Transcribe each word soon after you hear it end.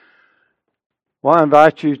Well, I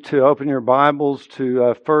invite you to open your Bibles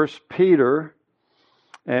to 1 Peter.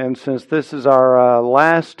 And since this is our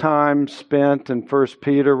last time spent in 1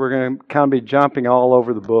 Peter, we're going to kind of be jumping all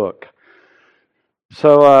over the book.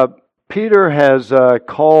 So Peter has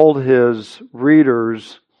called his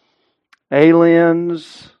readers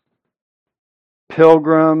aliens,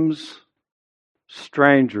 pilgrims,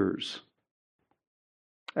 strangers.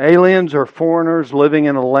 Aliens are foreigners living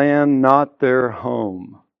in a land not their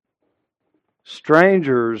home.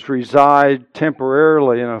 Strangers reside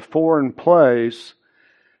temporarily in a foreign place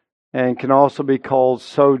and can also be called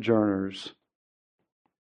sojourners.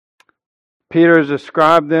 Peter has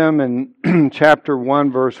described them in chapter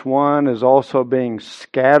 1, verse 1 as also being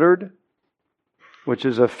scattered, which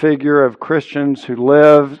is a figure of Christians who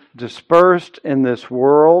live dispersed in this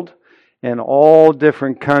world in all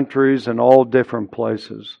different countries and all different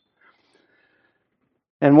places.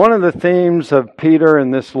 And one of the themes of Peter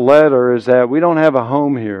in this letter is that we don't have a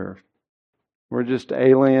home here. We're just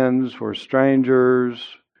aliens, we're strangers,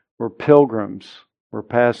 we're pilgrims, we're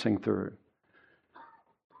passing through.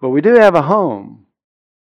 But we do have a home,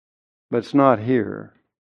 but it's not here.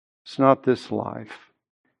 It's not this life.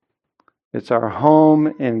 It's our home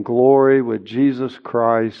in glory with Jesus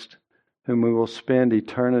Christ, whom we will spend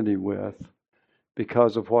eternity with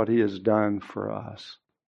because of what He has done for us.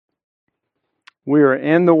 We are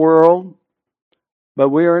in the world, but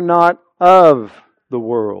we are not of the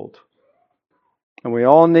world. And we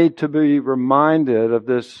all need to be reminded of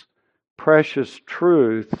this precious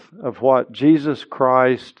truth of what Jesus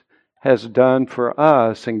Christ has done for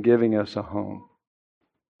us in giving us a home.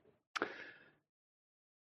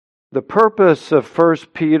 The purpose of 1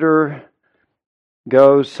 Peter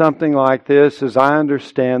goes something like this, as I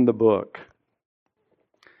understand the book.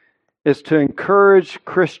 Is to encourage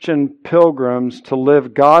Christian pilgrims to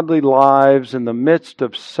live godly lives in the midst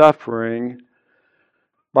of suffering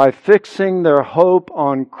by fixing their hope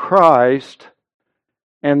on Christ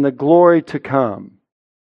and the glory to come.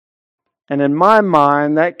 And in my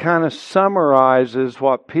mind, that kind of summarizes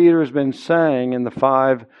what Peter's been saying in the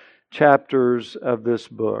 5 chapters of this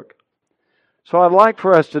book. So I'd like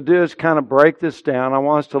for us to do is kind of break this down. I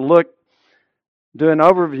want us to do an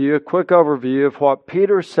overview, a quick overview of what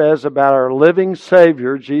Peter says about our living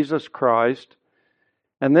Savior, Jesus Christ,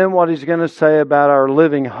 and then what he's going to say about our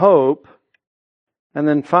living hope, and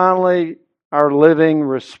then finally our living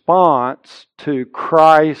response to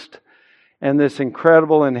Christ and this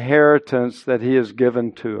incredible inheritance that He has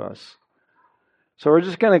given to us. So we're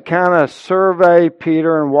just going to kind of survey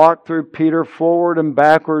Peter and walk through Peter forward and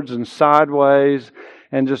backwards and sideways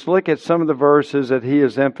and just look at some of the verses that he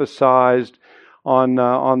has emphasized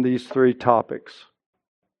on these 3 topics.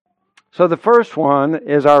 So the first one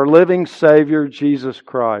is our living Savior, Jesus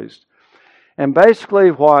Christ. And basically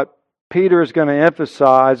what Peter is going to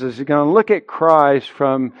emphasize is he's going to look at Christ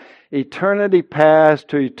from eternity past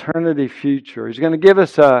to eternity future. He's going to give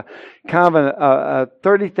us a kind of a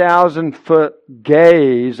 30,000-foot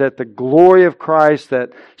gaze at the glory of Christ that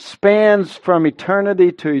spans from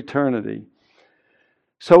eternity to eternity.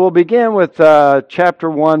 So we'll begin with chapter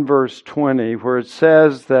 1, verse 20, where it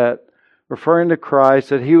says that, referring to Christ,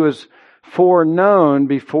 that He was foreknown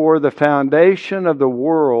before the foundation of the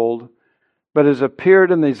world, but has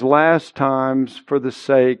appeared in these last times for the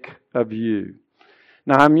sake of you.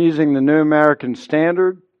 Now I'm using the New American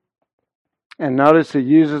Standard, and notice it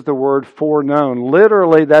uses the word foreknown.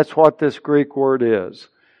 Literally, that's what this Greek word is.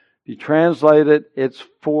 If you translate it, it's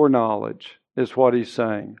foreknowledge, is what he's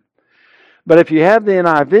saying. But if you have the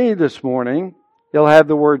NIV this morning, you'll have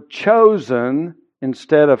the word chosen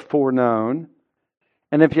instead of foreknown.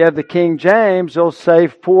 And if you have the King James, it'll say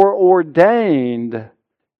foreordained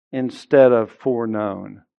instead of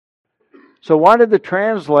foreknown. So why did the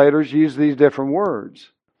translators use these different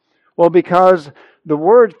words? Well, because the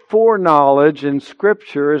word foreknowledge in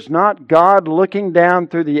Scripture is not God looking down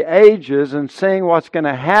through the ages and seeing what's going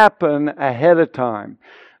to happen ahead of time.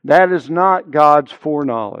 That is not God's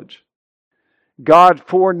foreknowledge. God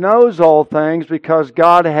foreknows all things because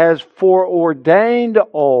God has foreordained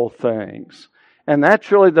all things. And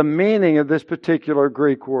that's really the meaning of this particular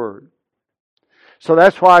Greek word. So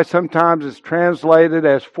that's why sometimes it's translated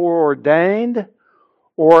as foreordained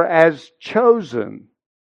or as chosen.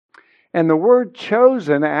 And the word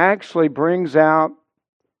chosen actually brings out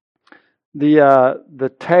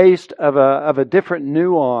the taste of a different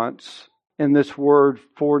nuance in this word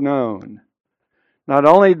foreknown. Not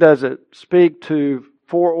only does it speak to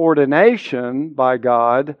foreordination by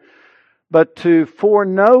God, but to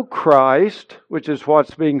foreknow Christ, which is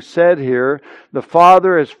what's being said here. The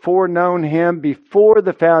Father has foreknown Him before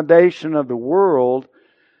the foundation of the world.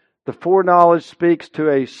 The The foreknowledge speaks to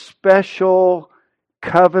a special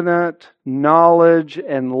covenant knowledge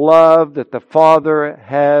and love that the Father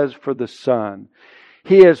has for the Son.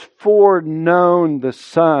 He has foreknown the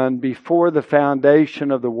Son before the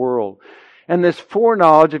foundation of the world. And this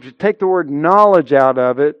foreknowledge, if you take the word knowledge out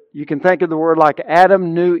of it, you can think of the word like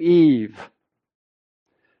Adam knew Eve.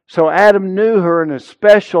 So Adam knew her in a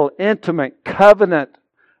special, intimate, covenant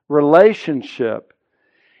relationship.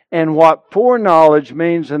 And what foreknowledge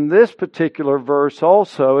means in this particular verse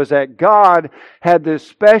also is that God had this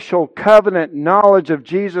special covenant knowledge of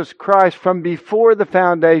Jesus Christ from before the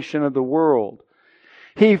foundation of the world.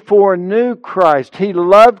 He foreknew Christ. He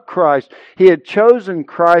loved Christ. He had chosen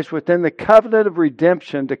Christ within the covenant of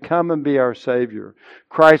redemption to come and be our Savior.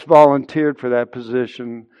 Christ volunteered for that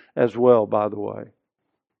position as well, by the way.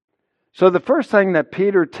 So the first thing that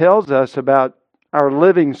Peter tells us about our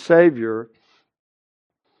living Savior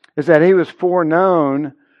is that He was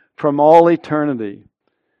foreknown from all eternity.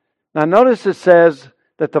 Now notice it says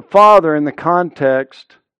that the Father in the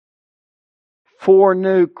context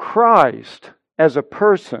foreknew Christ as a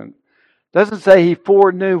person. It doesn't say He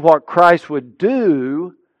foreknew what Christ would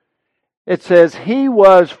do. It says He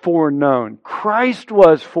was foreknown. Christ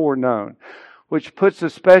was foreknown, which puts a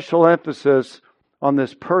special emphasis on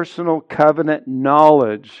this personal covenant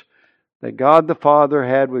knowledge that God the Father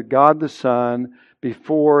had with God the Son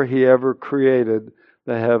before He ever created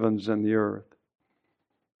the heavens and the earth.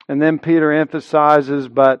 And then Peter emphasizes,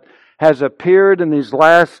 but has appeared in these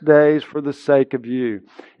last days for the sake of you.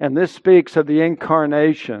 And this speaks of the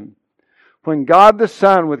incarnation. When God the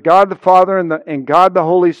Son, with God the Father and God the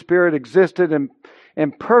Holy Spirit existed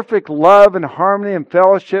in perfect love and harmony and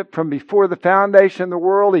fellowship from before the foundation of the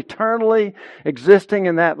world, eternally existing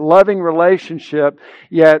in that loving relationship,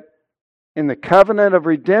 yet in the covenant of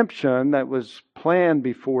redemption that was planned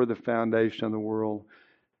before the foundation of the world,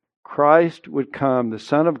 Christ would come, the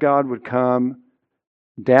Son of God would come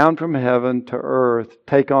down from heaven to earth,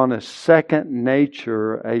 take on a second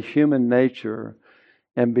nature, a human nature,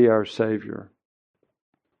 and be our Savior.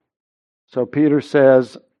 So Peter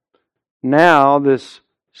says, now this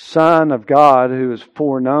Son of God, who is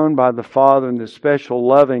foreknown by the Father in this special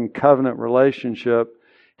loving covenant relationship,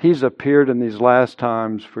 He's appeared in these last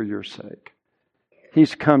times for your sake.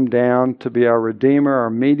 He's come down to be our Redeemer, our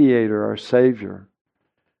Mediator, our Savior.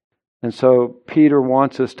 And so Peter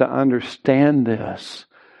wants us to understand this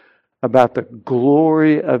about the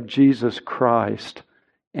glory of Jesus Christ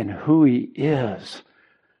and who He is,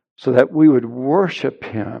 so that we would worship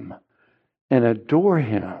Him and adore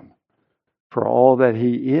Him for all that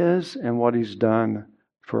He is and what He's done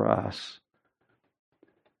for us.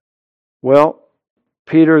 Well,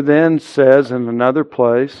 Peter then says in another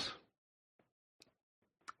place,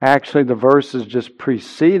 actually the verse is just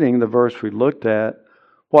preceding the verse we looked at,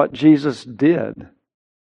 what Jesus did.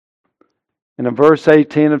 And in verse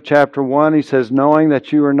 18 of chapter 1, he says, knowing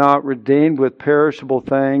that you are not redeemed with perishable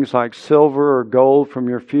things like silver or gold from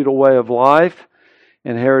your futile way of life,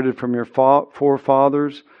 inherited from your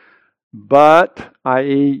forefathers, but,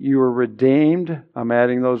 i.e., you are redeemed, I'm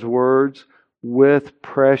adding those words, with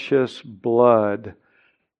precious blood,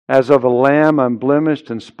 as of a lamb unblemished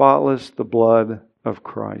and spotless, the blood of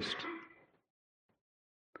Christ.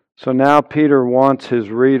 So now Peter wants his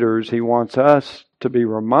readers, he wants us to be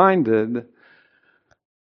reminded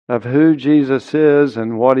of who Jesus is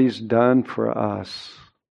and what He's done for us.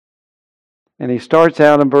 And he starts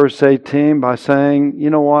out in verse 18 by saying, you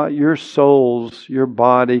know what? Your souls, your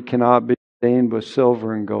body cannot be redeemed with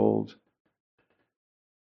silver and gold.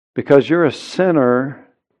 Because you're a sinner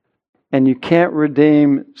and you can't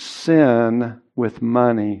redeem sin with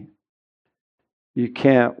money. You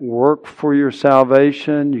can't work for your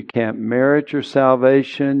salvation. You can't merit your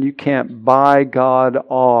salvation. You can't buy God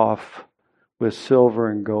off with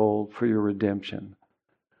silver and gold for your redemption.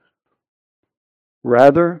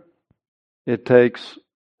 Rather, it takes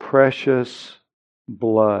precious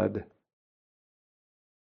blood.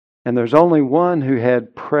 And there's only one who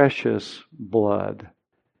had precious blood.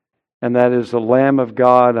 And that is the Lamb of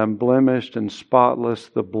God, unblemished and spotless,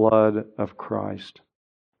 the blood of Christ.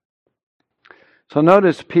 So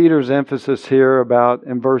notice Peter's emphasis here about,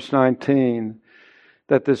 in verse 19,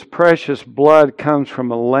 that this precious blood comes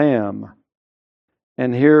from a lamb.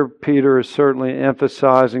 And here Peter is certainly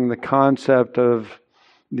emphasizing the concept of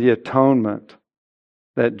the atonement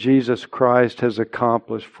that Jesus Christ has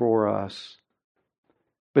accomplished for us.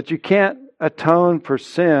 But you can't atone for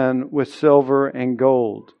sin with silver and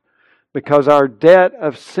gold, because our debt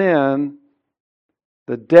of sin,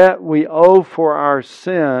 the debt we owe for our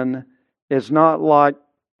sin, is not like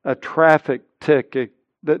a traffic ticket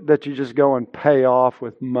that you just go and pay off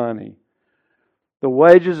with money. The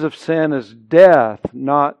wages of sin is death,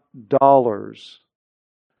 not dollars.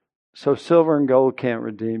 So silver and gold can't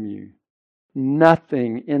redeem you.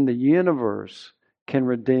 Nothing in the universe can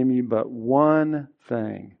redeem you but one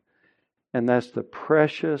thing, and that's the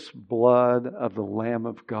precious blood of the Lamb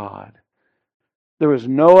of God. There is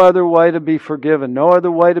no other way to be forgiven, no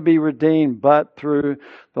other way to be redeemed but through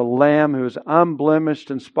the Lamb who is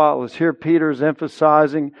unblemished and spotless. Here Peter is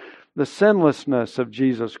emphasizing the sinlessness of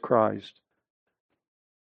Jesus Christ.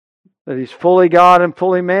 That He's fully God and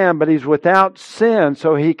fully man, but He's without sin,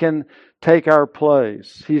 so He can take our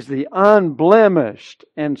place. He's the unblemished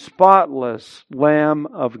and spotless Lamb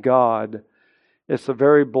of God. It's the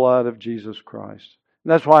very blood of Jesus Christ.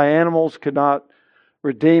 And that's why animals could not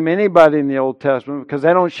redeem anybody in the Old Testament, because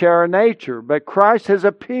they don't share our nature. But Christ has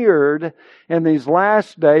appeared in these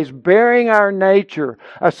last days, bearing our nature,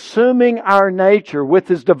 assuming our nature with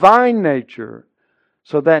His divine nature,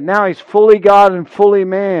 so that now He's fully God and fully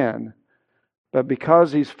man. But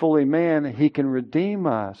because He's fully man, He can redeem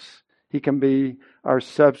us. He can be our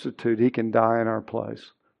substitute. He can die in our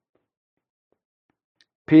place.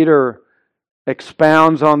 Peter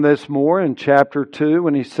expounds on this more in chapter 2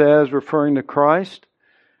 when he says, referring to Christ,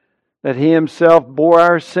 that He Himself bore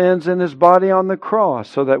our sins in His body on the cross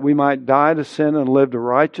so that we might die to sin and live to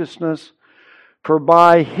righteousness. For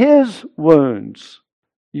by His wounds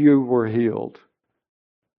you were healed.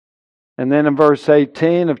 And then in verse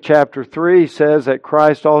 18 of chapter 3 he says that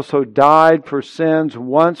Christ also died for sins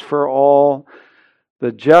once for all,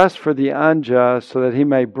 the just for the unjust, so that He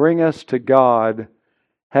may bring us to God,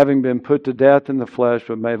 having been put to death in the flesh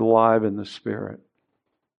but made alive in the Spirit.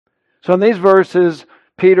 So in these verses,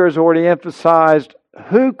 Peter has already emphasized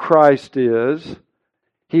who Christ is.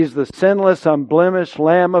 He's the sinless, unblemished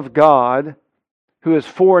Lamb of God, who is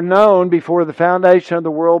foreknown before the foundation of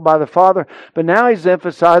the world by the Father. But now He's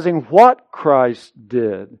emphasizing what Christ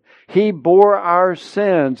did. He bore our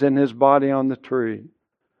sins in His body on the tree.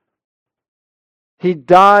 He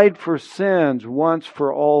died for sins once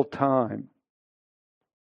for all time.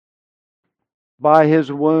 By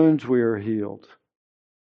His wounds we are healed.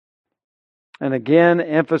 And again,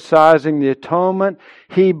 emphasizing the atonement,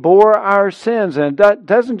 He bore our sins. And it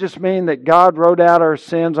doesn't just mean that God wrote out our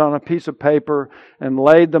sins on a piece of paper and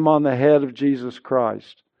laid them on the head of Jesus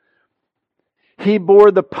Christ. He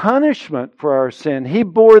bore the punishment for our sin. He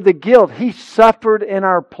bore the guilt. He suffered in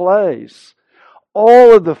our place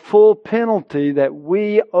all of the full penalty that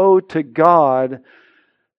we owe to God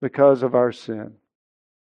because of our sin.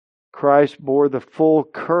 Christ bore the full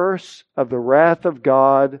curse of the wrath of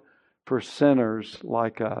God for sinners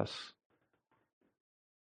like us.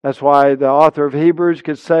 That's why the author of Hebrews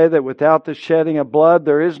could say that without the shedding of blood,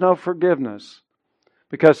 there is no forgiveness.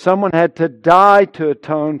 Because someone had to die to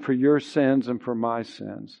atone for your sins and for my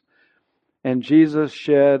sins. And Jesus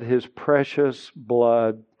shed His precious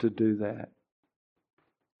blood to do that.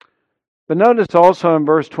 But notice also in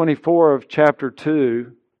verse 24 of chapter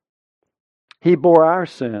 2, He bore our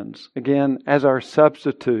sins, again, as our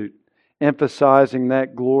substitute, emphasizing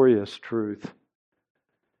that glorious truth.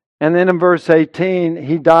 And then in verse 18,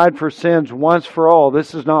 He died for sins once for all.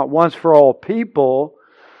 This is not once for all people.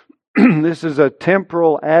 This is a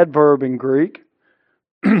temporal adverb in Greek.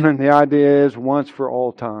 And the idea is once for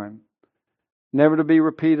all time. Never to be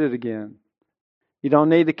repeated again. You don't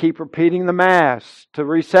need to keep repeating the Mass to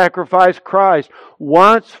re-sacrifice Christ.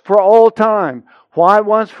 Once for all time. Why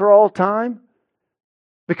once for all time?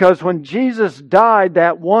 Because when Jesus died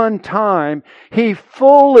that one time, He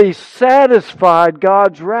fully satisfied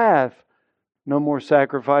God's wrath. No more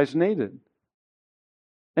sacrifice needed.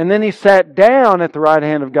 And then He sat down at the right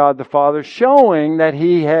hand of God the Father, showing that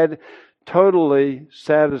He had totally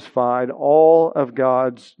satisfied all of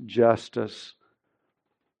God's justice.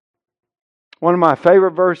 One of my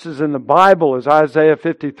favorite verses in the Bible is Isaiah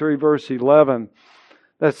 53 verse 11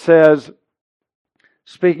 that says,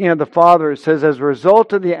 speaking of the Father, it says, as a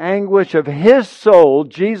result of the anguish of His soul,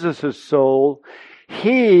 Jesus' soul,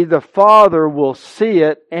 He, the Father, will see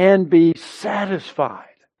it and be satisfied.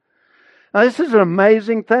 Now this is an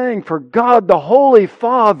amazing thing for God, the Holy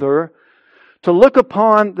Father, to look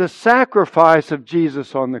upon the sacrifice of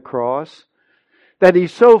Jesus on the cross, that He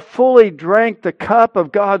so fully drank the cup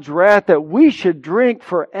of God's wrath that we should drink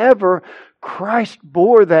forever. Christ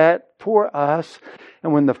bore that for us.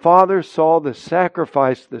 And when the Father saw the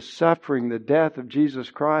sacrifice, the suffering, the death of Jesus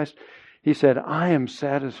Christ, He said, I am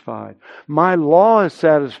satisfied. My law is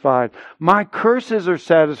satisfied. My curses are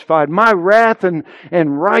satisfied. My wrath and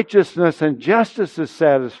righteousness and justice is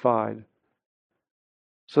satisfied.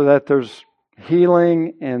 So that there's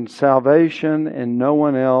healing and salvation in no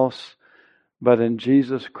one else but in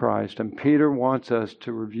Jesus Christ. And Peter wants us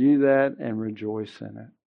to review that and rejoice in it.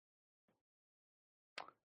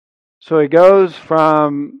 So he goes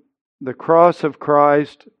from the cross of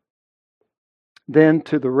Christ then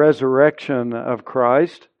to the resurrection of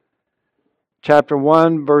Christ. Chapter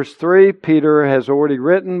 1, verse 3, Peter has already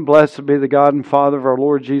written, "Blessed be the God and Father of our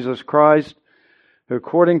Lord Jesus Christ, who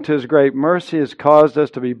according to His great mercy has caused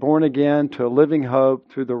us to be born again to a living hope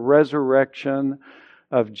through the resurrection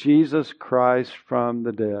of Jesus Christ from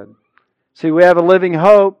the dead." See, we have a living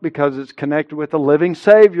hope because it's connected with a living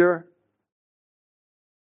Savior.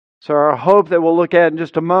 So our hope that we'll look at in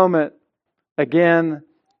just a moment, again,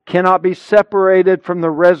 cannot be separated from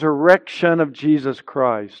the resurrection of Jesus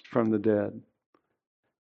Christ from the dead.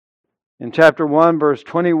 In chapter 1, verse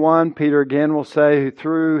 21, Peter again will say, "Who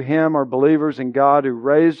through Him are believers in God, who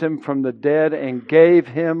raised Him from the dead and gave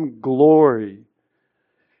Him glory.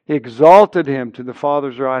 He exalted Him to the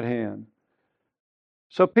Father's right hand."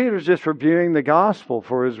 So Peter's just reviewing the gospel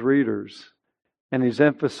for his readers. And he's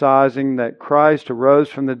emphasizing that Christ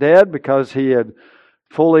arose from the dead because He had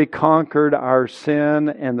fully conquered our sin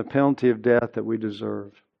and the penalty of death that we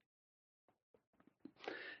deserve.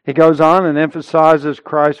 He goes on and emphasizes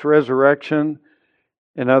Christ's resurrection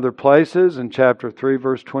in other places. In chapter 3,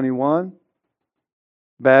 verse 21,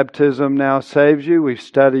 baptism now saves you. We've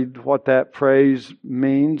studied what that phrase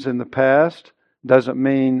means in the past. It doesn't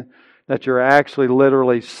mean that you're actually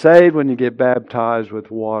literally saved when you get baptized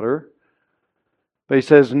with water. But he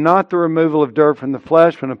says, not the removal of dirt from the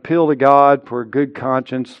flesh, but an appeal to God for a good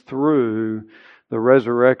conscience through the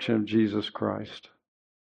resurrection of Jesus Christ.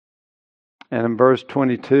 And in verse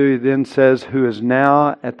 22, he then says, "Who is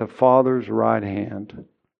now at the Father's right hand."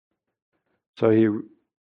 So He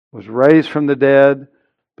was raised from the dead,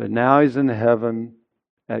 but now He's in heaven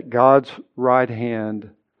at God's right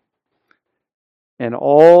hand. And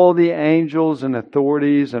all the angels and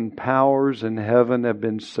authorities and powers in heaven have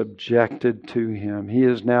been subjected to Him. He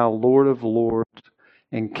is now Lord of lords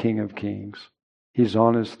and King of kings. He's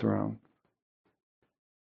on His throne.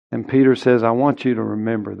 And Peter says, I want you to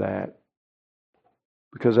remember that.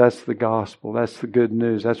 Because that's the gospel. That's the good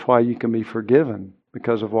news. That's why you can be forgiven.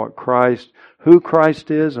 Because of what Christ, who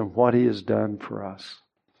Christ is and what He has done for us.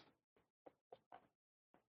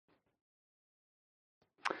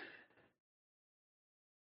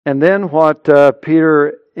 And then what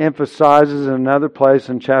Peter emphasizes in another place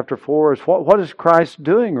in chapter 4 is what is Christ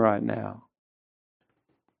doing right now?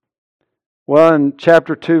 Well, in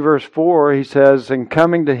chapter 2, verse 4, he says, "And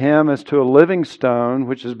coming to Him as to a living stone,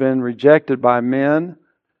 which has been rejected by men,"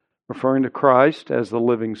 referring to Christ as the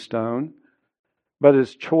living stone, "but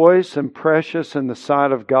is choice and precious in the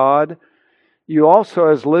sight of God. You also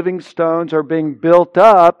as living stones are being built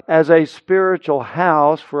up as a spiritual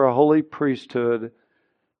house for a holy priesthood,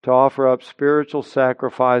 to offer up spiritual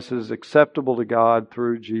sacrifices acceptable to God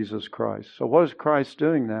through Jesus Christ." So what is Christ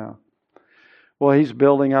doing now? Well, He's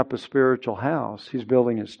building up a spiritual house. He's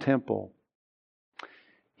building His temple.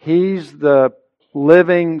 He's the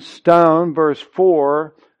living stone, verse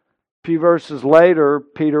 4. A few verses later,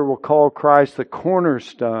 Peter will call Christ the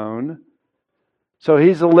cornerstone. So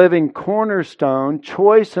He's a living cornerstone,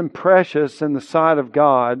 choice and precious in the sight of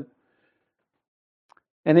God.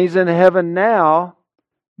 And He's in heaven now,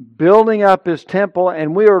 building up His temple,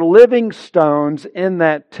 and we are living stones in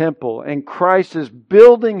that temple. And Christ is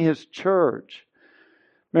building His church.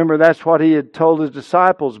 Remember, that's what He had told His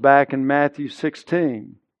disciples back in Matthew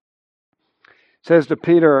 16. It says to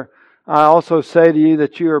Peter, "I also say to you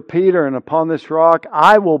that you are Peter, and upon this rock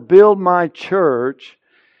I will build my church,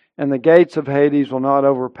 and the gates of Hades will not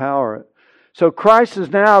overpower it." So Christ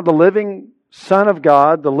is now the living Son of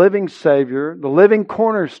God, the living Savior, the living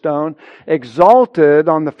cornerstone, exalted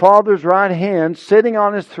on the Father's right hand, sitting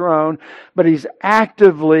on His throne, but He's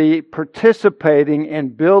actively participating in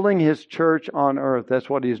building His church on earth. That's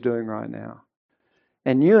what He's doing right now.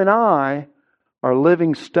 And you and I are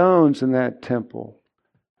living stones in that temple,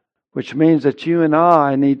 which means that you and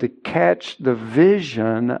I need to catch the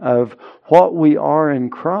vision of what we are in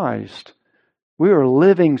Christ. We are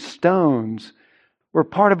living stones. We're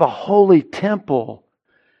part of a holy temple.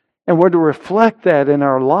 And we're to reflect that in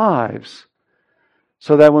our lives.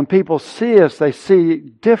 So that when people see us, they see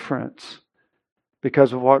difference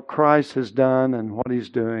because of what Christ has done and what He's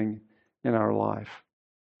doing in our life.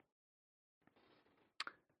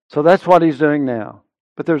 So that's what He's doing now.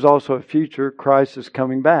 But there's also a future. Christ is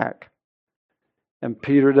coming back. And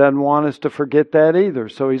Peter doesn't want us to forget that either.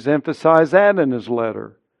 So he's emphasized that in his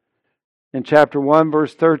letter. In chapter 1,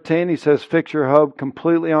 verse 13, he says, "Fix your hope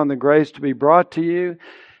completely on the grace to be brought to you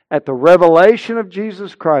at the revelation of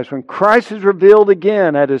Jesus Christ, when Christ is revealed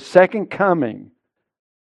again at His second coming.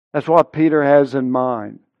 That's what Peter has in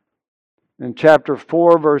mind. In chapter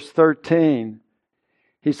 4, verse 13,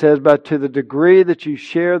 he says, "But to the degree that you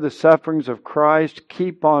share the sufferings of Christ,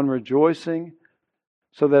 keep on rejoicing,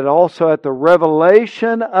 so that also at the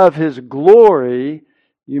revelation of His glory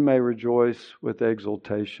you may rejoice with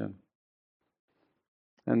exultation."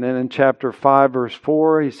 And then in chapter 5, verse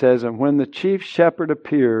 4, he says, "And when the chief shepherd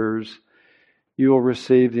appears, you will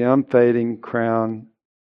receive the unfading crown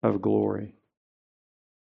of glory."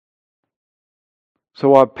 So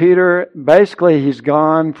while Peter, basically he's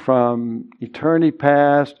gone from eternity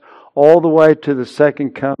past all the way to the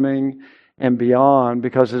second coming and beyond,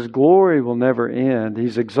 because His glory will never end.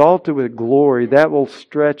 He's exalted with glory that will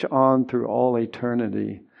stretch on through all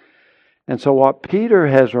eternity. And so what Peter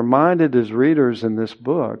has reminded his readers in this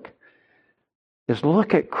book is,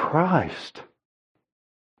 look at Christ.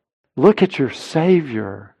 Look at your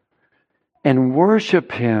Savior and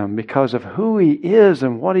worship Him because of who He is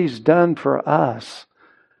and what He's done for us.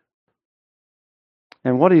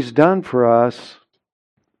 And what He's done for us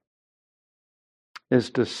is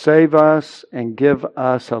to save us and give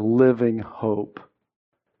us a living hope.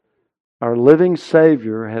 Our living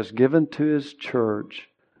Savior has given to His church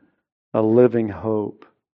a living hope.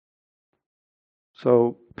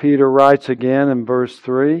 So Peter writes again in verse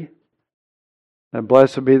 3, "And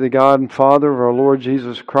blessed be the God and Father of our Lord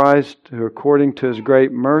Jesus Christ, who according to His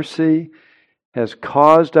great mercy has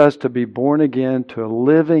caused us to be born again to a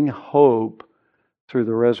living hope through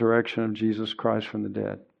the resurrection of Jesus Christ from the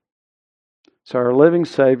dead." So our living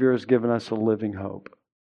Savior has given us a living hope.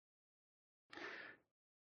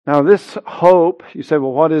 Now this hope, you say,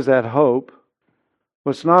 well, what is that hope?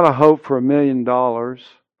 Well, it's not a hope for $1 million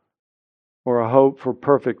or a hope for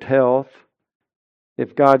perfect health.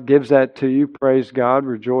 If God gives that to you, praise God,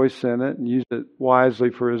 rejoice in it, and use it wisely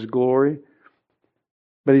for His glory.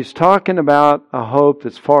 But He's talking about a hope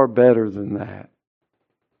that's far better than that.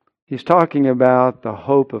 He's talking about the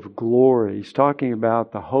hope of glory. He's talking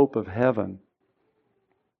about the hope of heaven.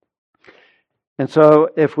 And so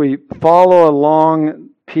if we follow along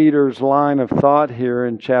Peter's line of thought here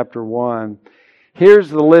in chapter 1, here's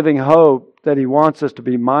the living hope that he wants us to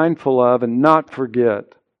be mindful of and not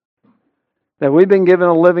forget. That we've been given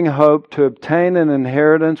a living hope to obtain an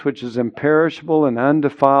inheritance which is imperishable and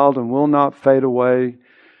undefiled and will not fade away,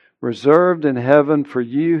 reserved in heaven for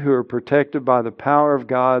you who are protected by the power of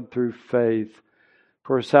God through faith,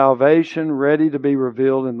 for salvation ready to be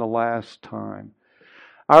revealed in the last time.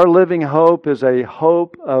 Our living hope is a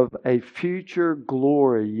hope of a future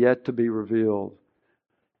glory yet to be revealed.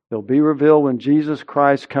 It'll be revealed when Jesus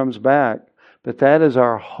Christ comes back. But that is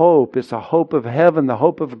our hope. It's a hope of heaven, the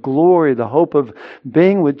hope of glory, the hope of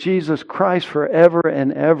being with Jesus Christ forever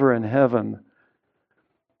and ever in heaven.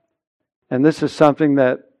 And this is something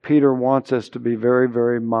that Peter wants us to be very,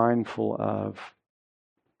 very mindful of.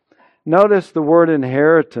 Notice the word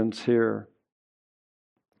inheritance here.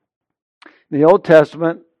 In the Old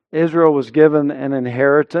Testament, Israel was given an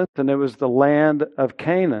inheritance, and it was the land of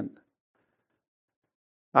Canaan.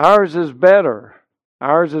 Ours is better.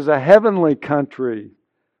 Ours is a heavenly country,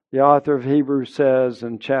 the author of Hebrews says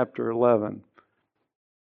in chapter 11.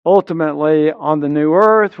 Ultimately, on the new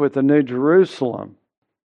earth with the new Jerusalem.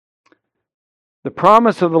 The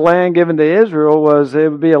promise of the land given to Israel was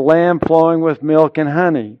it would be a land flowing with milk and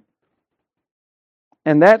honey.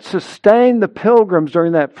 And that sustained the pilgrims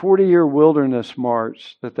during that 40-year wilderness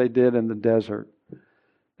march that they did in the desert.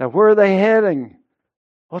 Now, where are they heading?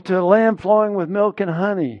 Well, to a land flowing with milk and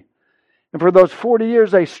honey. And for those 40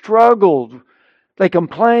 years, they struggled. They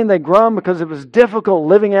complained, they grumbled because it was difficult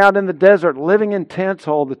living out in the desert, living in tents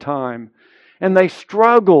all the time. And they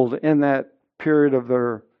struggled in that period of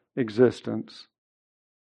their existence.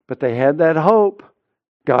 But they had that hope.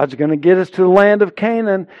 God's going to get us to the land of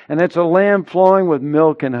Canaan, and it's a land flowing with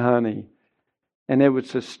milk and honey. And it would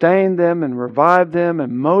sustain them and revive them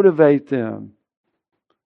and motivate them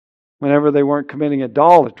whenever they weren't committing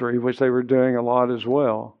idolatry, which they were doing a lot as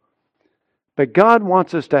well. But God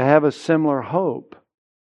wants us to have a similar hope.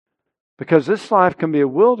 Because this life can be a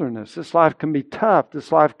wilderness. This life can be tough.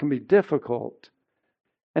 This life can be difficult.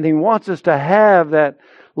 And He wants us to have that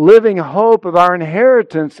living hope of our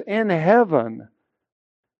inheritance in heaven,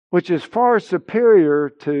 which is far superior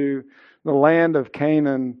to the land of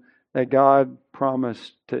Canaan that God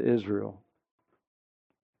promised to Israel.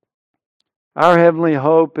 Our heavenly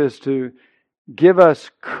hope is to give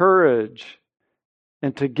us courage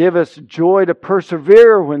and to give us joy to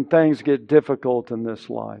persevere when things get difficult in this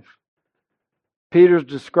life. Peter's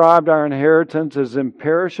described our inheritance as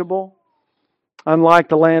imperishable, Unlike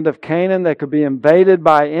the land of Canaan that could be invaded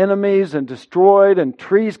by enemies and destroyed and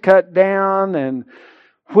trees cut down and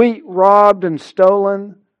wheat robbed and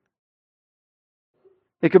stolen.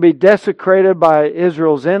 It could be desecrated by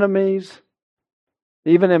Israel's enemies.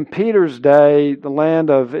 Even in Peter's day, the land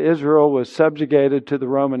of Israel was subjugated to the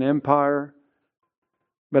Roman Empire.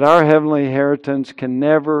 But our heavenly inheritance can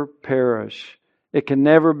never perish. It can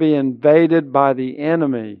never be invaded by the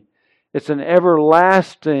enemy. It's an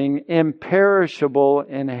everlasting, imperishable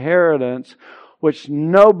inheritance which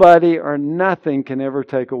nobody or nothing can ever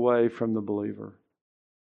take away from the believer.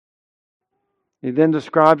 He then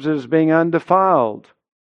describes it as being undefiled,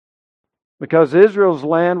 because Israel's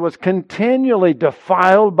land was continually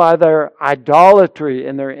defiled by their idolatry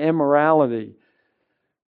and their immorality.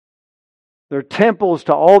 Their temples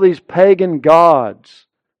to all these pagan gods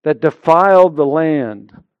that defiled the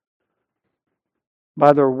land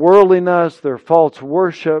by their worldliness, their false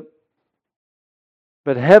worship.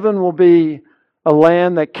 But heaven will be a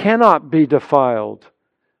land that cannot be defiled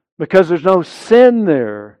because there's no sin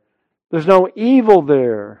there. There's no evil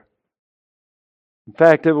there. In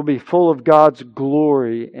fact, it will be full of God's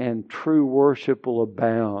glory and true worship will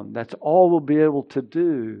abound. That's all we'll be able to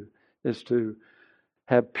do, is to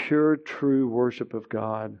have pure, true worship of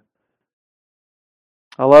God.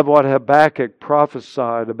 I love what Habakkuk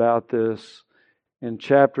prophesied about this in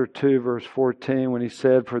chapter 2, verse 14, when he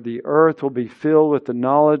said, "For the earth will be filled with the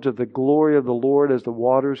knowledge of the glory of the Lord as the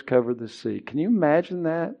waters cover the sea." Can you imagine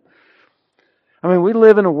that? I mean, we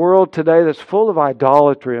live in a world today that's full of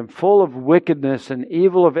idolatry and full of wickedness and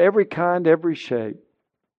evil of every kind, every shape.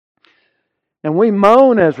 And we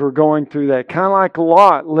moan as we're going through that, kind of like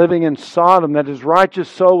Lot living in Sodom, that his righteous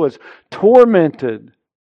soul was tormented.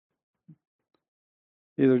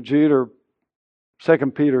 Either Jude or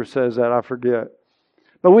 2 Peter says that, I forget.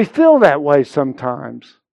 But we feel that way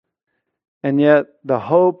sometimes. And yet the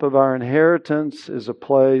hope of our inheritance is a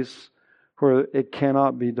place where it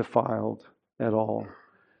cannot be defiled at all.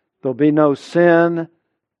 There'll be no sin,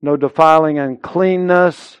 no defiling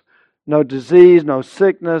uncleanness, no disease, no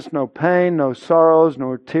sickness, no pain, no sorrows,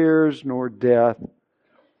 nor tears, nor death.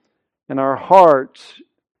 And our hearts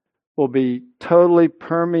will be totally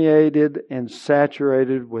permeated and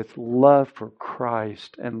saturated with love for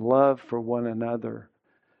Christ and love for one another.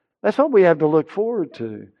 That's what we have to look forward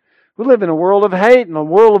to. We live in a world of hate and a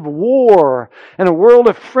world of war and a world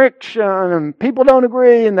of friction, and people don't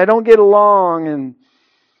agree and they don't get along.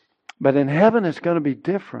 But in heaven it's going to be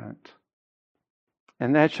different.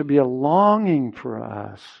 And that should be a longing for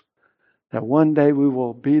us, that one day we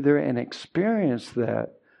will be there and experience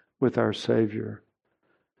that with our Savior.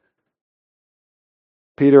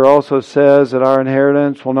 Peter also says that our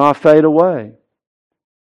inheritance will not fade away.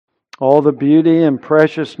 All the beauty and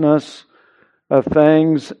preciousness of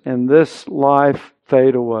things in this life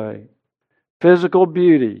fade away. Physical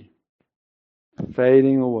beauty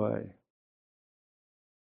fading away.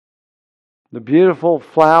 The beautiful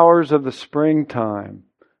flowers of the springtime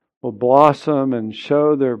will blossom and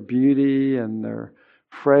show their beauty and their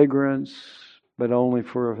fragrance, but only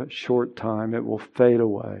for a short time. It will fade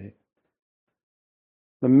away.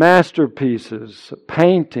 The masterpieces,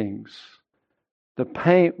 paintings, the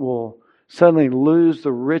paint will suddenly lose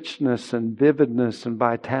the richness and vividness and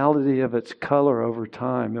vitality of its color over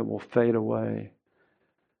time. It will fade away.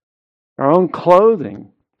 Our own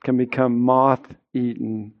clothing can become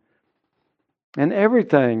moth-eaten, and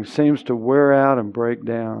everything seems to wear out and break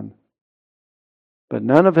down. But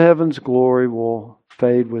none of heaven's glory will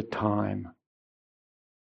fade with time.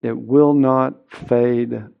 It will not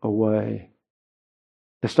fade away.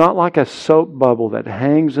 It's not like a soap bubble that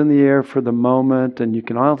hangs in the air for the moment, and you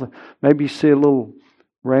can also maybe see a little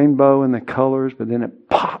rainbow in the colors, but then it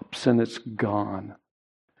pops and it's gone.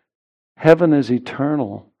 Heaven is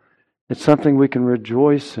eternal. It's something we can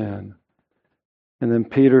rejoice in. And then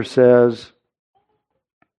Peter says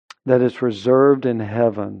that it's reserved in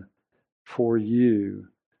heaven for you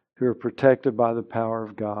who are protected by the power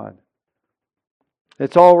of God.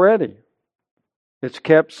 It's already. It's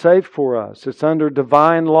kept safe for us. It's under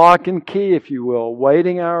divine lock and key, if you will,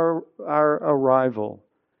 waiting our arrival.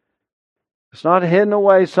 It's not hidden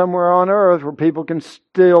away somewhere on earth where people can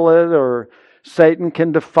steal it or Satan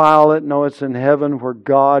can defile it. No, it's in heaven where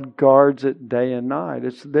God guards it day and night.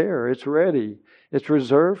 It's there. It's ready. It's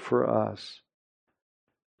reserved for us.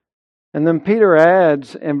 And then Peter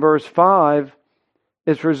adds in verse 5,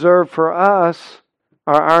 it's reserved for us.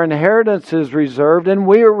 Our inheritance is reserved, and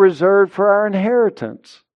we are reserved for our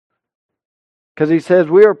inheritance. Because he says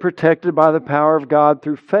we are protected by the power of God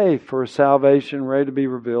through faith for a salvation ready to be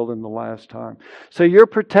revealed in the last time. So you're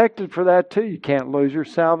protected for that too. You can't lose your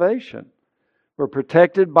salvation. We're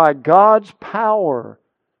protected by God's power.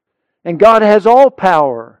 And God has all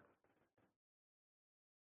power.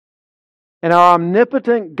 And our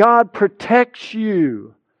omnipotent God protects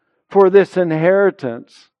you for this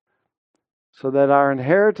inheritance, so that our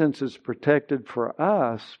inheritance is protected for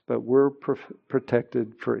us, but we're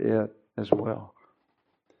protected for it as well.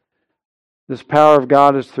 This power of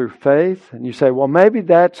God is through faith. And you say, well, maybe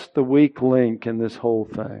that's the weak link in this whole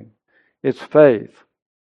thing. It's faith.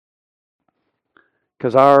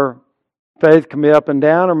 Because our faith can be up and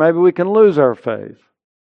down, or maybe we can lose our faith.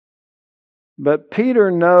 But Peter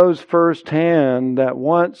knows firsthand that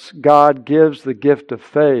once God gives the gift of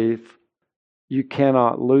faith, you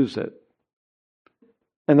cannot lose it.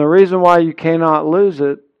 And the reason why you cannot lose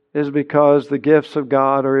it is because the gifts of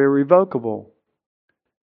God are irrevocable.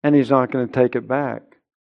 And He's not going to take it back.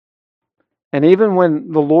 And even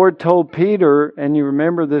when the Lord told Peter, and you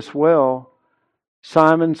remember this well,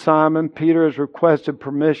 Simon, Simon, Peter has requested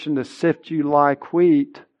permission to sift you like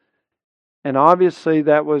wheat. And obviously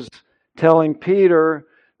that was telling Peter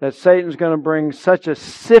that Satan's going to bring such a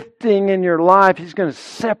sifting in your life. He's going to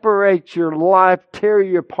separate your life, tear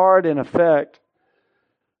you apart in effect.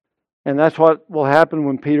 And that's what will happen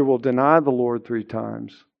when Peter will deny the Lord 3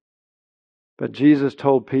 times. But Jesus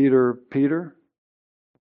told Peter, Peter,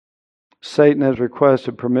 Satan has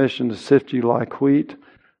requested permission to sift you like wheat,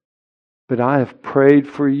 but I have prayed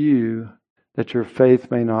for you that your faith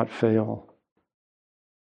may not fail.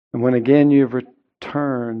 And when again you have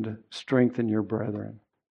returned, strengthen your brethren.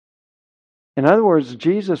 In other words,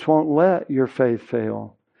 Jesus won't let your faith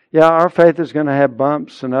fail. Yeah, our faith is going to have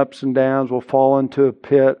bumps and ups and downs. We'll fall into a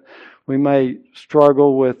pit. We may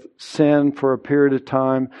struggle with sin for a period of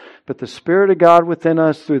time, but the Spirit of God within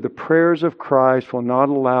us through the prayers of Christ will not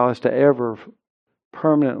allow us to ever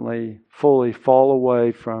permanently, fully fall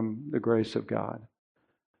away from the grace of God.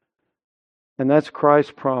 And that's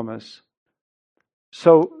Christ's promise.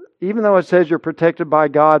 So even though it says you're protected by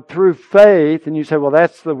God through faith, and you say, well,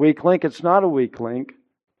 that's the weak link, it's not a weak link,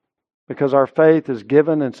 because our faith is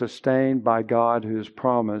given and sustained by God, who has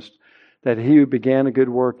promised that He who began a good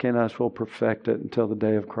work in us will perfect it until the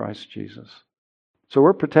day of Christ Jesus. So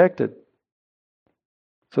we're protected.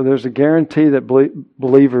 So there's a guarantee that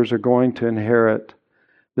believers are going to inherit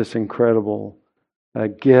this incredible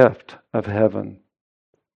gift of heaven.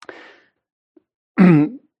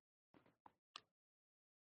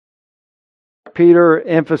 Peter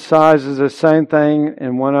emphasizes the same thing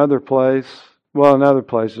in one other place. Well, in other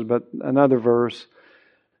places, but another verse.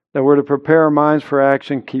 That we're to prepare our minds for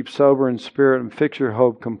action, keep sober in spirit, and fix your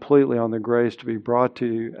hope completely on the grace to be brought to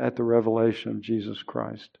you at the revelation of Jesus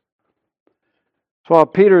Christ. So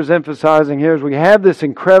what Peter is emphasizing here is we have this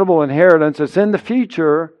incredible inheritance. It's in the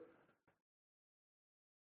future.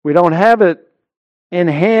 We don't have it in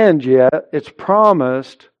hand yet. It's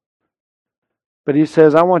promised. But he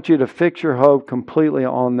says, I want you to fix your hope completely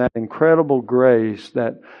on that incredible grace,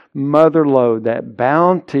 that mother lode, that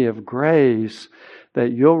bounty of grace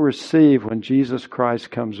that you'll receive when Jesus Christ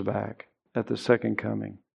comes back at the second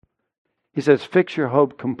coming. He says, fix your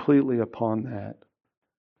hope completely upon that.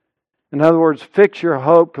 In other words, fix your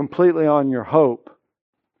hope completely on your hope.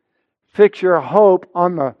 Fix your hope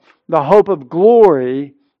on the hope of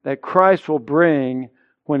glory that Christ will bring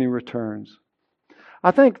when He returns.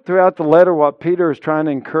 I think throughout the letter what Peter is trying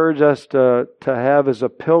to encourage us to have is a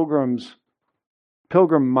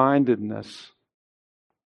pilgrim-mindedness.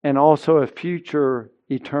 And also a future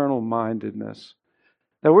eternal mindedness.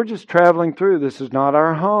 That we're just traveling through. This is not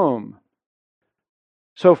our home.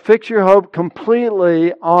 So fix your hope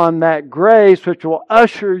completely on that grace which will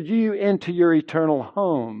usher you into your eternal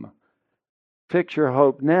home. Fix your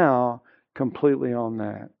hope now completely on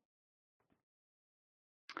that.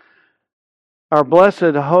 Our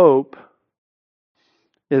blessed hope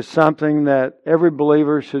is something that every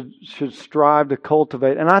believer should strive to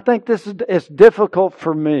cultivate. And I think it's difficult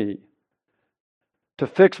for me to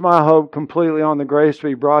fix my hope completely on the grace to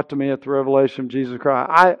be brought to me at the revelation of Jesus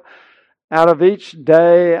Christ. Out of each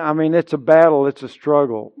day, it's a battle, it's a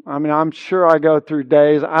struggle. I'm sure I go through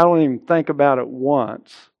days, I don't even think about it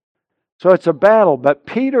once. So it's a battle. But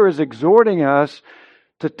Peter is exhorting us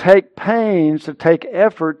to take pains, to take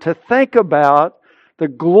effort, to think about the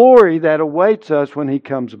glory that awaits us when He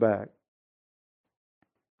comes back.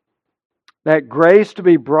 That grace to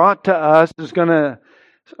be brought to us is going to,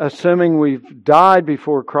 assuming we've died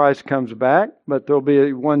before Christ comes back, but there'll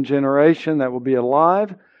be one generation that will be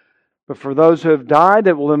alive. But for those who have died,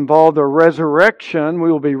 it will involve the resurrection.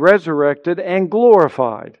 We will be resurrected and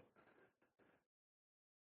glorified.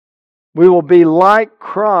 We will be like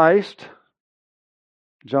Christ,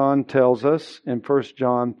 John tells us in 1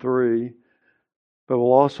 John 3, but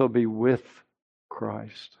we'll also be with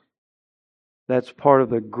Christ. That's part of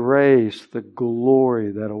the grace, the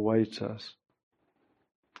glory that awaits us.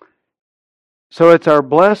 So it's our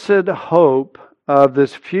blessed hope of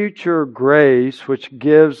this future grace which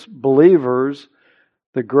gives believers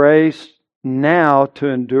the grace now to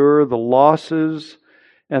endure the losses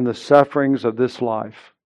and the sufferings of this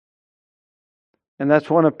life. And that's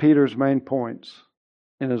one of Peter's main points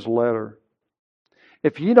in his letter.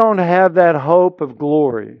 If you don't have that hope of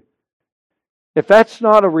glory, if that's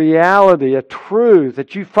not a reality, a truth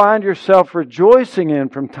that you find yourself rejoicing in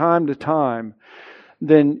from time to time,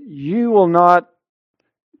 then you will not,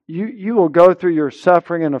 you will go through your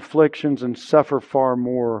suffering and afflictions and suffer far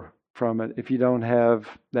more from it if you don't have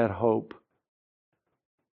that hope.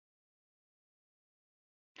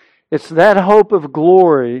 It's that hope of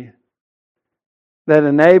glory that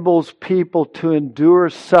enables people to endure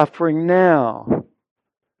suffering now.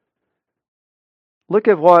 Look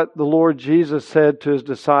at what the Lord Jesus said to His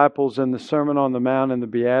disciples in the Sermon on the Mount and the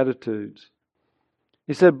Beatitudes.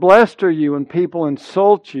 He said, "Blessed are you when people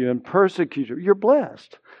insult you and persecute you." You're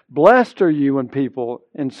blessed. Blessed are you when people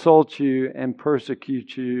insult you and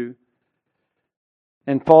persecute you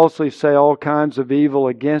and falsely say all kinds of evil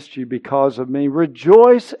against you because of me.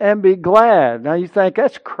 Rejoice and be glad. Now you think,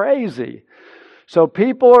 that's crazy. So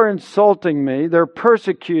people are insulting me, they're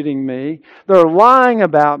persecuting me, they're lying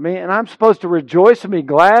about me, and I'm supposed to rejoice and be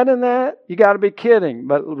glad in that? You got to be kidding.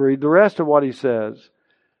 But read the rest of what he says.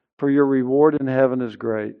 For your reward in heaven is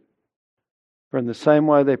great. For in the same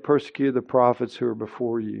way they persecuted the prophets who were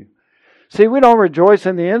before you. See, we don't rejoice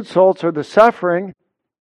in the insults or the suffering,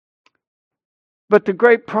 but the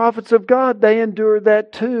great prophets of God, they endured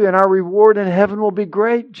that too. And our reward in heaven will be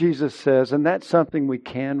great, Jesus says. And that's something we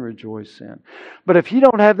can rejoice in. But if you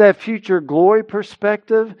don't have that future glory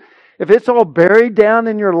perspective, if it's all buried down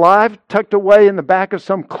in your life, tucked away in the back of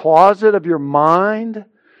some closet of your mind,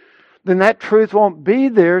 then that truth won't be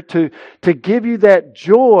there to give you that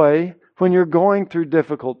joy when you're going through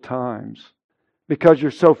difficult times. Because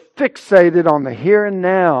you're so fixated on the here and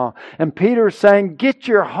now. And Peter is saying, get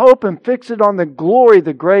your hope and fix it on the glory,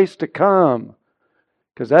 the grace to come.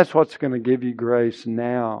 Because that's what's going to give you grace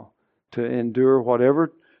now to endure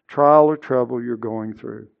whatever trial or trouble you're going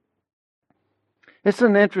through. It's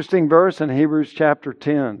an interesting verse in Hebrews chapter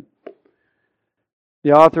 10.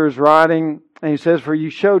 The author is writing, and he says, "For you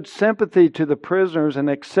showed sympathy to the prisoners and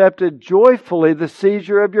accepted joyfully the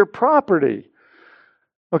seizure of your property."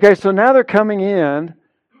 Okay, so now they're coming in,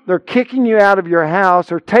 they're kicking you out of your house,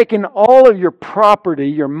 they're taking all of your property,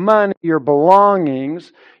 your money, your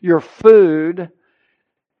belongings, your food.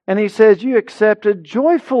 And he says, you accepted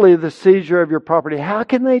joyfully the seizure of your property. How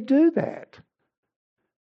can they do that?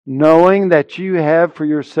 Knowing that you have for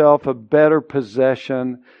yourself a better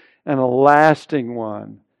possession and a lasting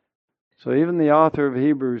one. So even the author of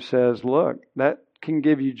Hebrews says, look, that can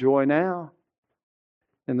give you joy now.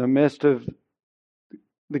 In the midst of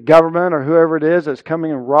the government or whoever it is that's coming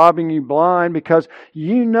and robbing you blind, because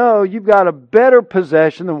you know you've got a better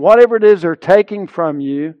possession than whatever it is they're taking from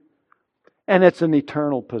you, and it's an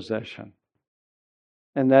eternal possession.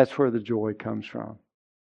 And that's where the joy comes from.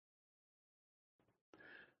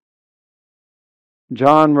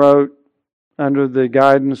 John wrote under the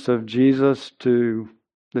guidance of Jesus to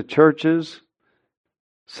the churches,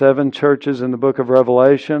 7 churches in the book of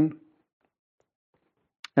Revelation.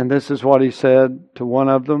 And this is what he said to one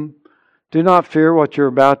of them. "Do not fear what you're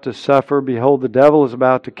about to suffer. Behold, the devil is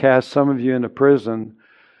about to cast some of you into prison,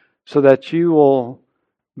 so that you will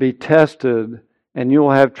be tested, and you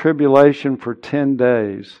will have tribulation for 10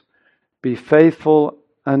 days. Be faithful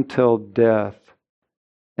until death,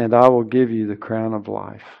 and I will give you the crown of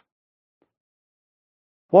life."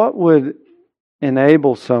 What would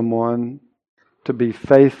enable someone to be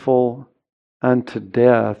faithful unto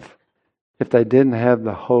death if they didn't have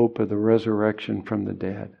the hope of the resurrection from the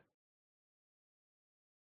dead?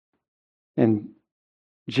 And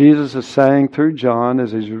Jesus is saying through John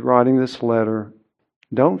as he's writing this letter,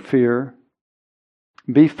 don't fear,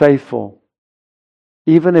 be faithful.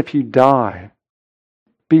 Even if you die,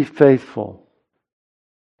 be faithful.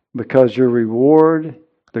 Because your reward,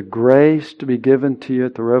 the grace to be given to you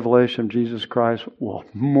at the revelation of Jesus Christ, will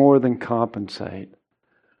more than compensate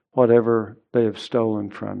whatever they have stolen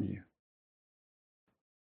from you.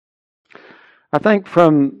 I think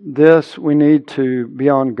from this we need to be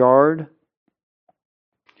on guard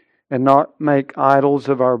and not make idols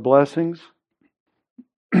of our blessings.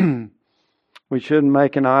 We shouldn't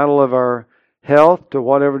make an idol of our health to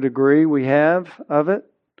whatever degree we have of it,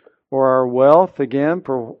 or our wealth, again,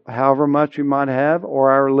 for however much we might have, or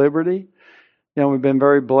our liberty. You know, we've been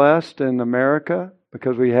very blessed in America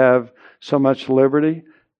because we have so much liberty.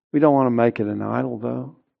 We don't want to make it an idol,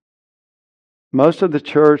 though. Most of the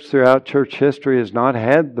church throughout church history has not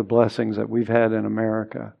had the blessings that we've had in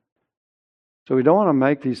America. So we don't want to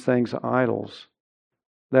make these things idols.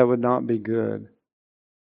 That would not be good.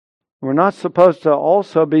 We're not supposed to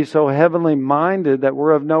also be so heavenly minded that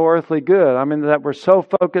we're of no earthly good. I mean, that we're so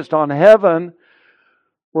focused on heaven,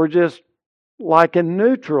 we're just like in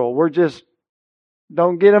neutral. We're just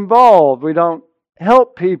don't get involved. We don't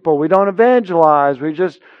help people. We don't evangelize. We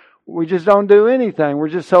just don't do anything. We're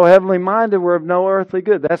just so heavenly minded, we're of no earthly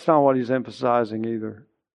good. That's not what he's emphasizing either.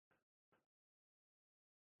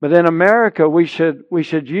 But in America, we should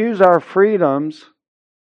use our freedoms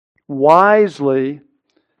wisely,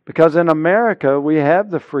 because in America, we have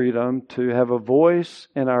the freedom to have a voice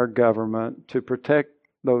in our government to protect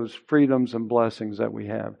those freedoms and blessings that we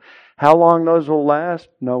have. How long those will last,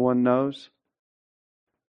 no one knows.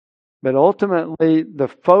 But ultimately, the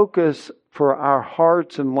focus for our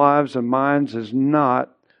hearts and lives and minds is not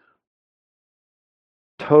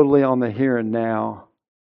totally on the here and now.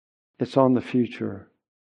 It's on the future.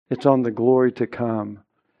 It's on the glory to come.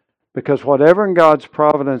 Because whatever in God's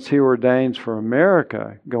providence He ordains for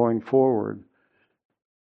America going forward,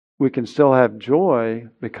 we can still have joy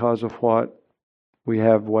because of what we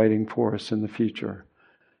have waiting for us in the future.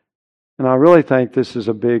 And I really think this is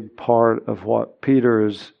a big part of what Peter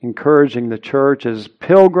is encouraging the church as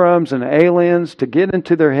pilgrims and aliens to get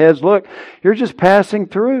into their heads. Look, you're just passing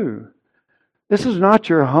through. This is not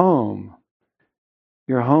your home.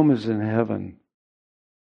 Your home is in heaven.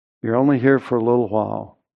 You're only here for a little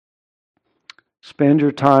while. Spend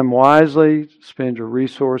your time wisely. Spend your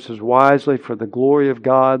resources wisely for the glory of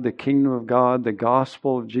God, the kingdom of God, the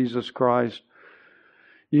gospel of Jesus Christ.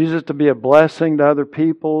 Use it to be a blessing to other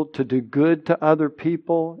people, to do good to other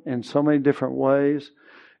people in so many different ways.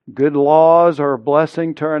 Good laws are a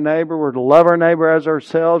blessing to our neighbor. We're to love our neighbor as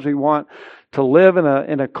ourselves. We want to live in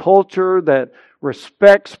a culture that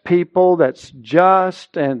respects people, that's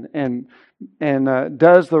just and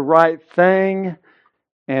does the right thing.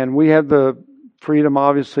 And we have the freedom,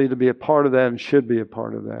 obviously, to be a part of that and should be a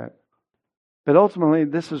part of that. But ultimately,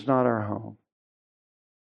 this is not our home.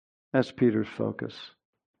 That's Peter's focus.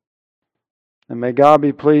 And may God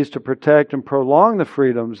be pleased to protect and prolong the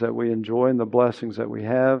freedoms that we enjoy and the blessings that we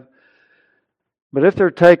have. But if they're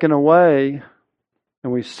taken away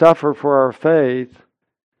and we suffer for our faith,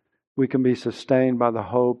 we can be sustained by the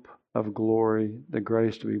hope of glory, the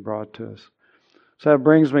grace to be brought to us. So that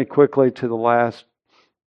brings me quickly to the last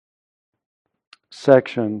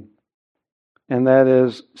section. And that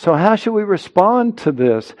is, so how should we respond to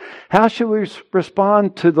this? How should we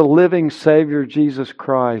respond to the living Savior, Jesus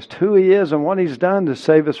Christ, who He is and what He's done to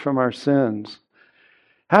save us from our sins?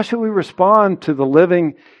 How should we respond to the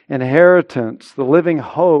living inheritance, the living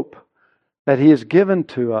hope that He has given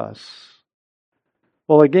to us?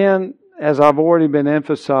 Well, again, as I've already been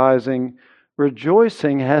emphasizing,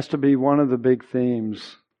 rejoicing has to be one of the big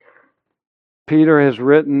themes. Peter has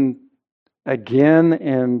written again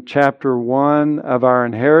in chapter 1 of our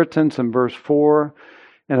inheritance in verse 4.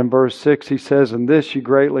 And in verse 6 he says, "In this you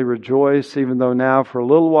greatly rejoice, even though now for a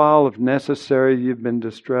little while, if necessary, you've been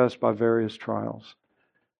distressed by various trials."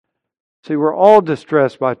 See, we're all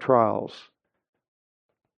distressed by trials.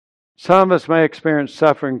 Some of us may experience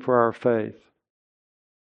suffering for our faith.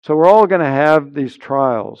 So we're all going to have these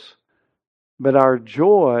trials. But our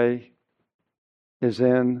joy is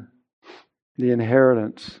in the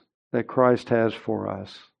inheritance that Christ has for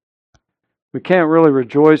us. We can't really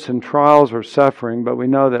rejoice in trials or suffering, but we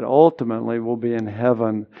know that ultimately we'll be in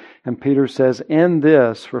heaven. And Peter says, in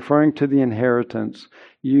this, referring to the inheritance,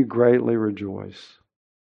 you greatly rejoice.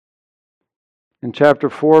 In chapter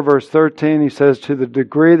 4, verse 13, he says, to the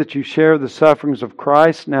degree that you share the sufferings of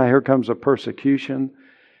Christ, now here comes a persecution,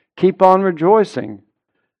 keep on rejoicing,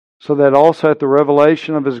 so that also at the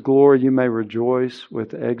revelation of His glory you may rejoice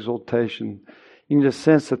with exultation. You can just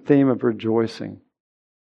sense the theme of rejoicing.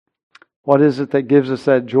 What is it that gives us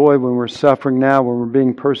that joy when we're suffering now, when we're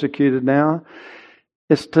being persecuted now?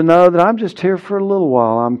 It's to know that I'm just here for a little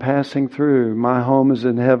while. I'm passing through. My home is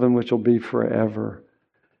in heaven, which will be forever.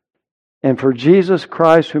 And for Jesus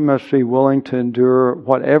Christ, we must be willing to endure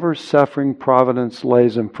whatever suffering providence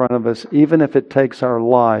lays in front of us, even if it takes our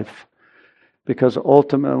life, because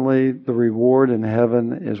ultimately the reward in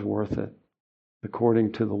heaven is worth it,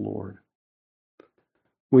 according to the Lord.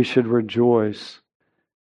 We should rejoice.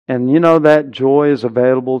 And you know that joy is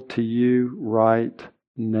available to you right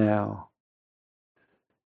now.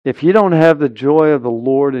 If you don't have the joy of the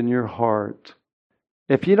Lord in your heart,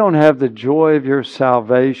 if you don't have the joy of your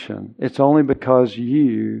salvation, it's only because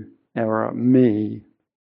you or me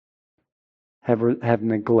have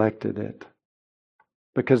neglected it.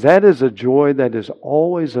 Because that is a joy that is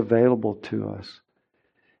always available to us.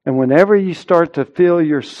 And whenever you start to feel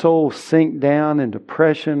your soul sink down in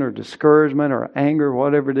depression or discouragement or anger,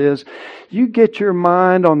 whatever it is, you get your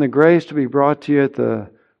mind on the grace to be brought to you at the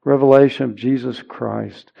revelation of Jesus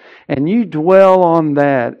Christ. And you dwell on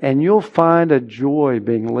that, and you'll find a joy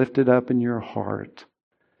being lifted up in your heart.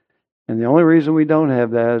 And the only reason we don't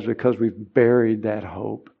have that is because we've buried that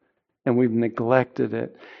hope and we've neglected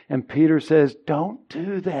it. And Peter says, don't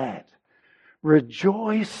do that.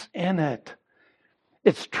 Rejoice in it.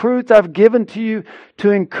 It's truth I've given to you to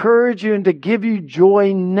encourage you and to give you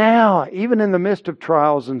joy now, even in the midst of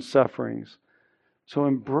trials and sufferings. So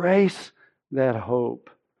embrace that hope.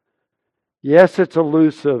 Yes, it's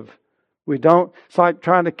elusive. It's like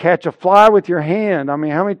trying to catch a fly with your hand. I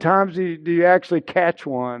mean, how many times do you actually catch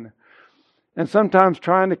one? And sometimes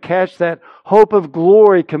trying to catch that hope of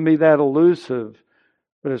glory can be that elusive,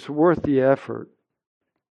 but it's worth the effort.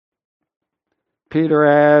 Peter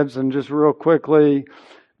adds, and just real quickly,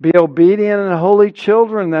 be obedient and holy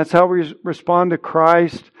children. That's how we respond to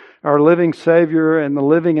Christ, our living Savior, and the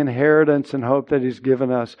living inheritance and hope that He's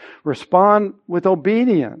given us. Respond with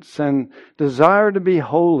obedience and desire to be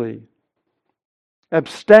holy.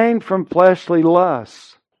 Abstain from fleshly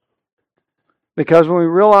lusts. Because when we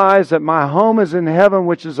realize that my home is in heaven,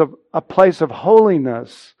 which is a place of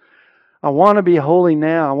holiness, I want to be holy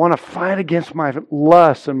now. I want to fight against my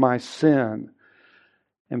lust and my sin.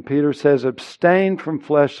 And Peter says, abstain from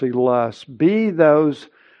fleshly lusts. Be those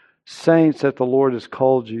saints that the Lord has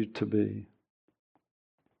called you to be.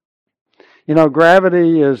 You know,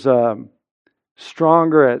 gravity is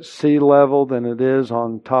stronger at sea level than it is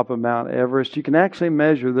on top of Mount Everest. You can actually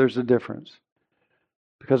measure there's a difference.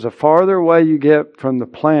 Because the farther away you get from the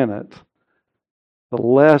planet, the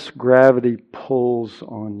less gravity pulls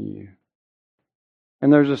on you.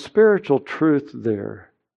 And there's a spiritual truth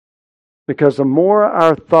there. Because the more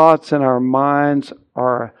our thoughts and our minds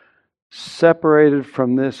are separated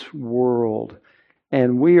from this world,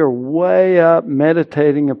 and we are way up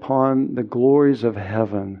meditating upon the glories of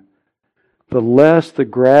heaven, the less the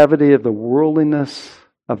gravity of the worldliness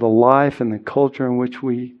of the life and the culture in which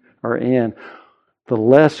we are in, the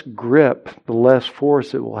less grip, the less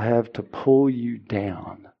force it will have to pull you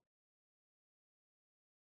down.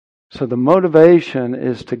 So the motivation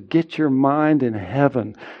is to get your mind in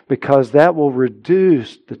heaven, because that will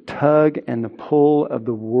reduce the tug and the pull of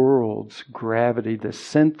the world's gravity, the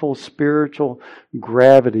sinful spiritual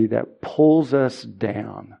gravity that pulls us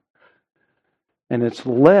down. And it's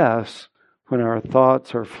less when our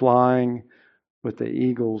thoughts are flying with the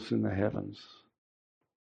eagles in the heavens.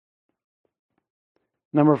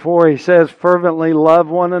 Number 4, he says, fervently love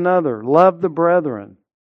one another. Love the brethren.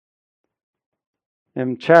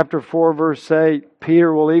 In chapter 4, verse 8,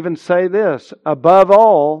 Peter will even say this, above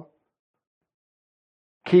all,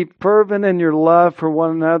 keep fervent in your love for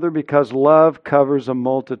one another, because love covers a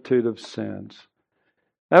multitude of sins.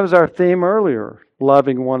 That was our theme earlier,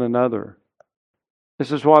 loving one another.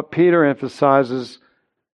 This is what Peter emphasizes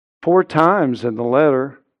 4 times in the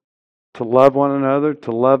letter. To love one another,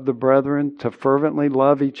 to love the brethren, to fervently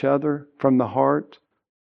love each other from the heart.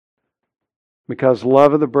 Because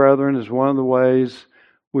love of the brethren is one of the ways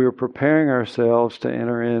we are preparing ourselves to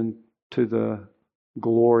enter into the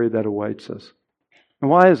glory that awaits us. And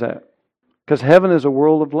why is that? Because heaven is a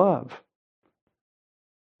world of love.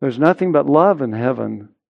 There's nothing but love in heaven.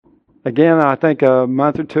 Again, I think a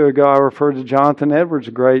month or 2 ago I referred to Jonathan Edwards'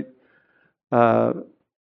 great, I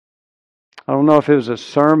don't know if it was a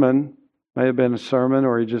sermon, may have been a sermon,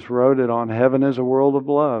 or he just wrote it on Heaven is a World of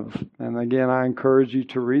Love. And again, I encourage you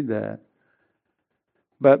to read that.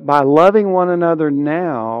 But by loving one another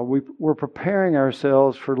now, we're preparing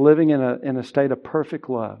ourselves for living in a state of perfect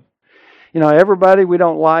love. You know, everybody we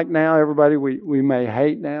don't like now, everybody we may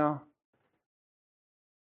hate now.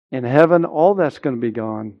 In heaven, all that's going to be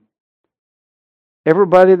gone.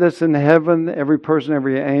 Everybody that's in heaven, every person,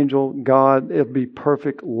 every angel, God, it'll be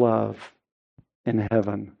perfect love in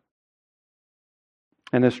heaven.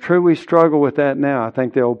 And it's true we struggle with that now. I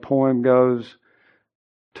think the old poem goes,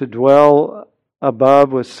 to dwell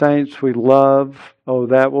above with saints we love, oh,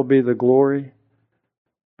 that will be the glory.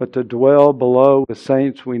 But to dwell below with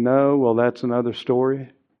saints we know, well, that's another story.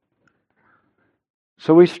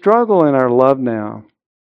 So we struggle in our love now.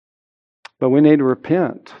 But we need to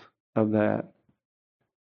repent of that.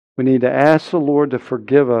 We need to ask the Lord to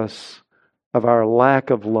forgive us of our lack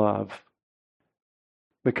of love.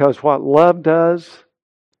 Because what love does,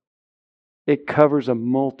 it covers a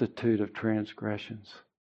multitude of transgressions.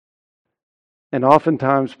 And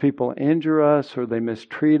oftentimes people injure us, or they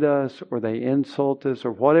mistreat us, or they insult us,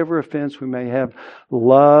 or whatever offense we may have.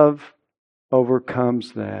 Love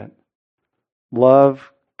overcomes that.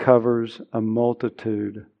 Love covers a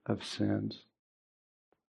multitude of sins.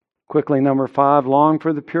 Quickly, number 5, long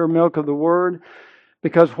for the pure milk of the Word.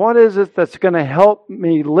 Because what is it that's going to help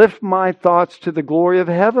me lift my thoughts to the glory of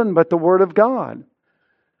heaven but the Word of God?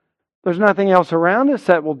 There's nothing else around us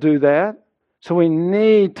that will do that. So we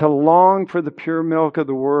need to long for the pure milk of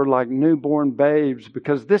the Word like newborn babes,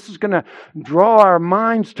 because this is going to draw our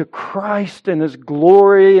minds to Christ and His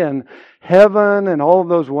glory and heaven and all of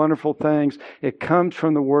those wonderful things. It comes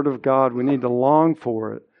from the Word of God. We need to long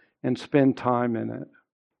for it and spend time in it.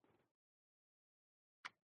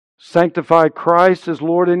 Sanctify Christ as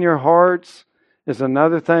Lord in your hearts is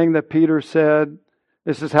another thing that Peter said.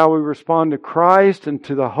 This is how we respond to Christ and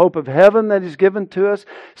to the hope of heaven that He's given to us.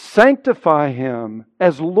 Sanctify Him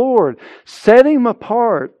as Lord. Set Him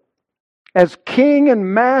apart as King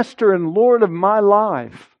and Master and Lord of my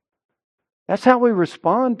life. That's how we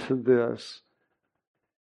respond to this.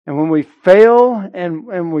 And when we fail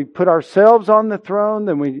and we put ourselves on the throne,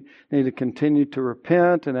 then we need to continue to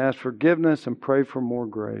repent and ask forgiveness and pray for more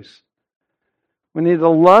grace. We need to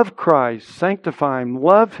love Christ, sanctify Him,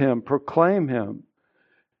 love Him, proclaim Him.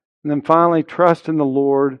 And then finally, trust in the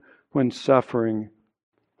Lord when suffering,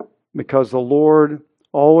 because the Lord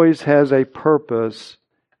always has a purpose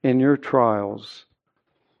in your trials.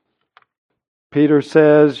 Peter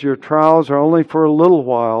says your trials are only for a little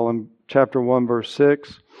while in chapter 1, verse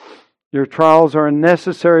 6. Your trials are a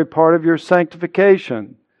necessary part of your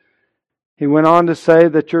sanctification. He went on to say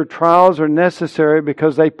that your trials are necessary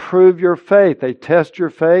because they prove your faith. They test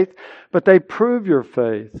your faith, but they prove your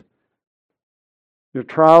faith. Your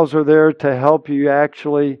trials are there to help you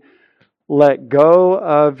actually let go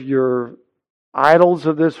of your idols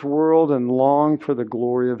of this world and long for the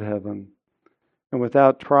glory of heaven. And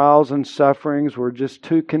without trials and sufferings, we're just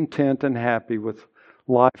too content and happy with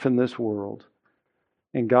life in this world.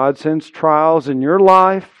 And God sends trials in your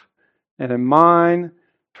life and in mine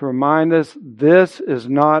to remind us this is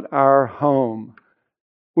not our home.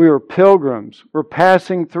 We are pilgrims. We're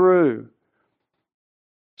passing through.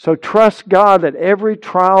 So trust God that every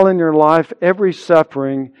trial in your life, every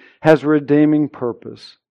suffering has redeeming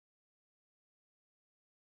purpose.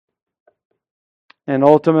 And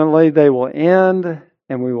ultimately they will end,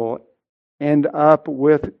 and we will end up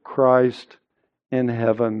with Christ in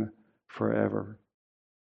heaven forever.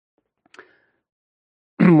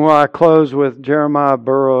 Well, I close with Jeremiah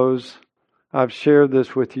Burroughs. I've shared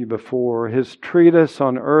this with you before. His treatise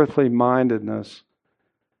on earthly mindedness.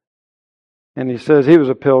 And he says, he was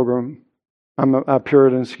a pilgrim, a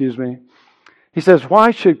Puritan, He says,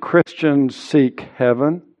 why should Christians seek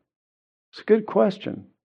heaven? It's a good question.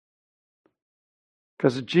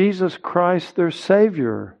 Because Jesus Christ, their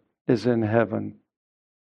Savior, is in heaven.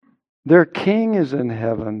 Their King is in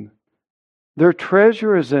heaven. Their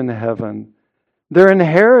treasure is in heaven. Their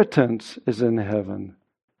inheritance is in heaven.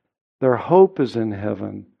 Their hope is in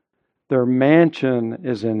heaven. Their mansion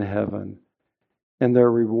is in heaven. And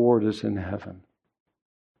their reward is in heaven.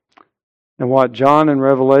 And what John in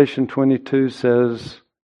Revelation 22 says,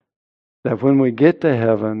 that when we get to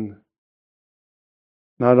heaven,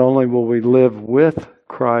 not only will we live with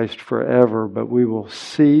Christ forever, but we will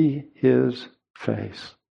see His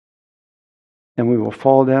face. And we will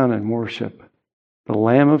fall down and worship the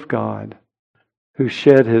Lamb of God who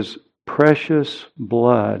shed His precious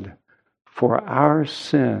blood for our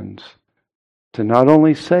sins to not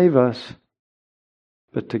only save us,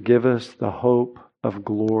 but to give us the hope of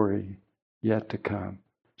glory yet to come.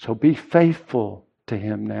 So be faithful to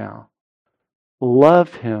Him now.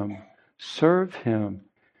 Love Him. Serve Him.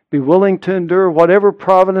 Be willing to endure whatever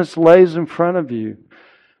providence lays in front of you,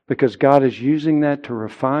 because God is using that to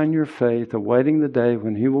refine your faith, awaiting the day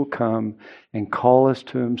when He will come and call us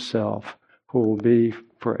to Himself, who will be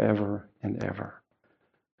forever and ever.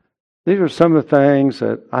 These are some of the things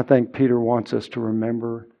that I think Peter wants us to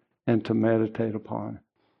remember and to meditate upon.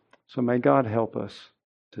 So may God help us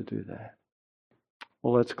to do that.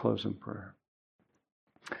 Well, let's close in prayer.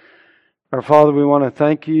 Our Father, we want to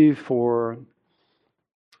thank You for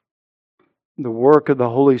the work of the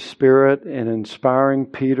Holy Spirit in inspiring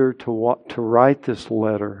Peter to write this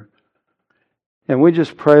letter. And we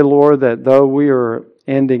just pray, Lord, that though we are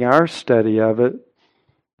ending our study of it,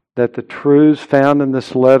 that the truths found in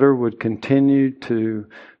this letter would continue to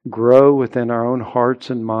grow within our own hearts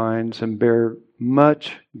and minds and bear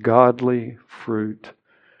much godly fruit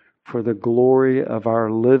for the glory of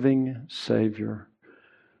our living Savior.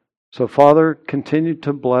 So, Father, continue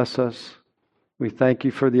to bless us. We thank you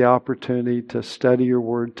for the opportunity to study your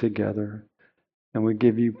word together. And we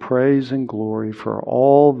give you praise and glory for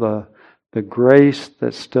all the grace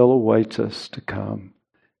that still awaits us to come.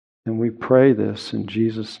 And we pray this in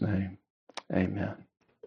Jesus' name. Amen.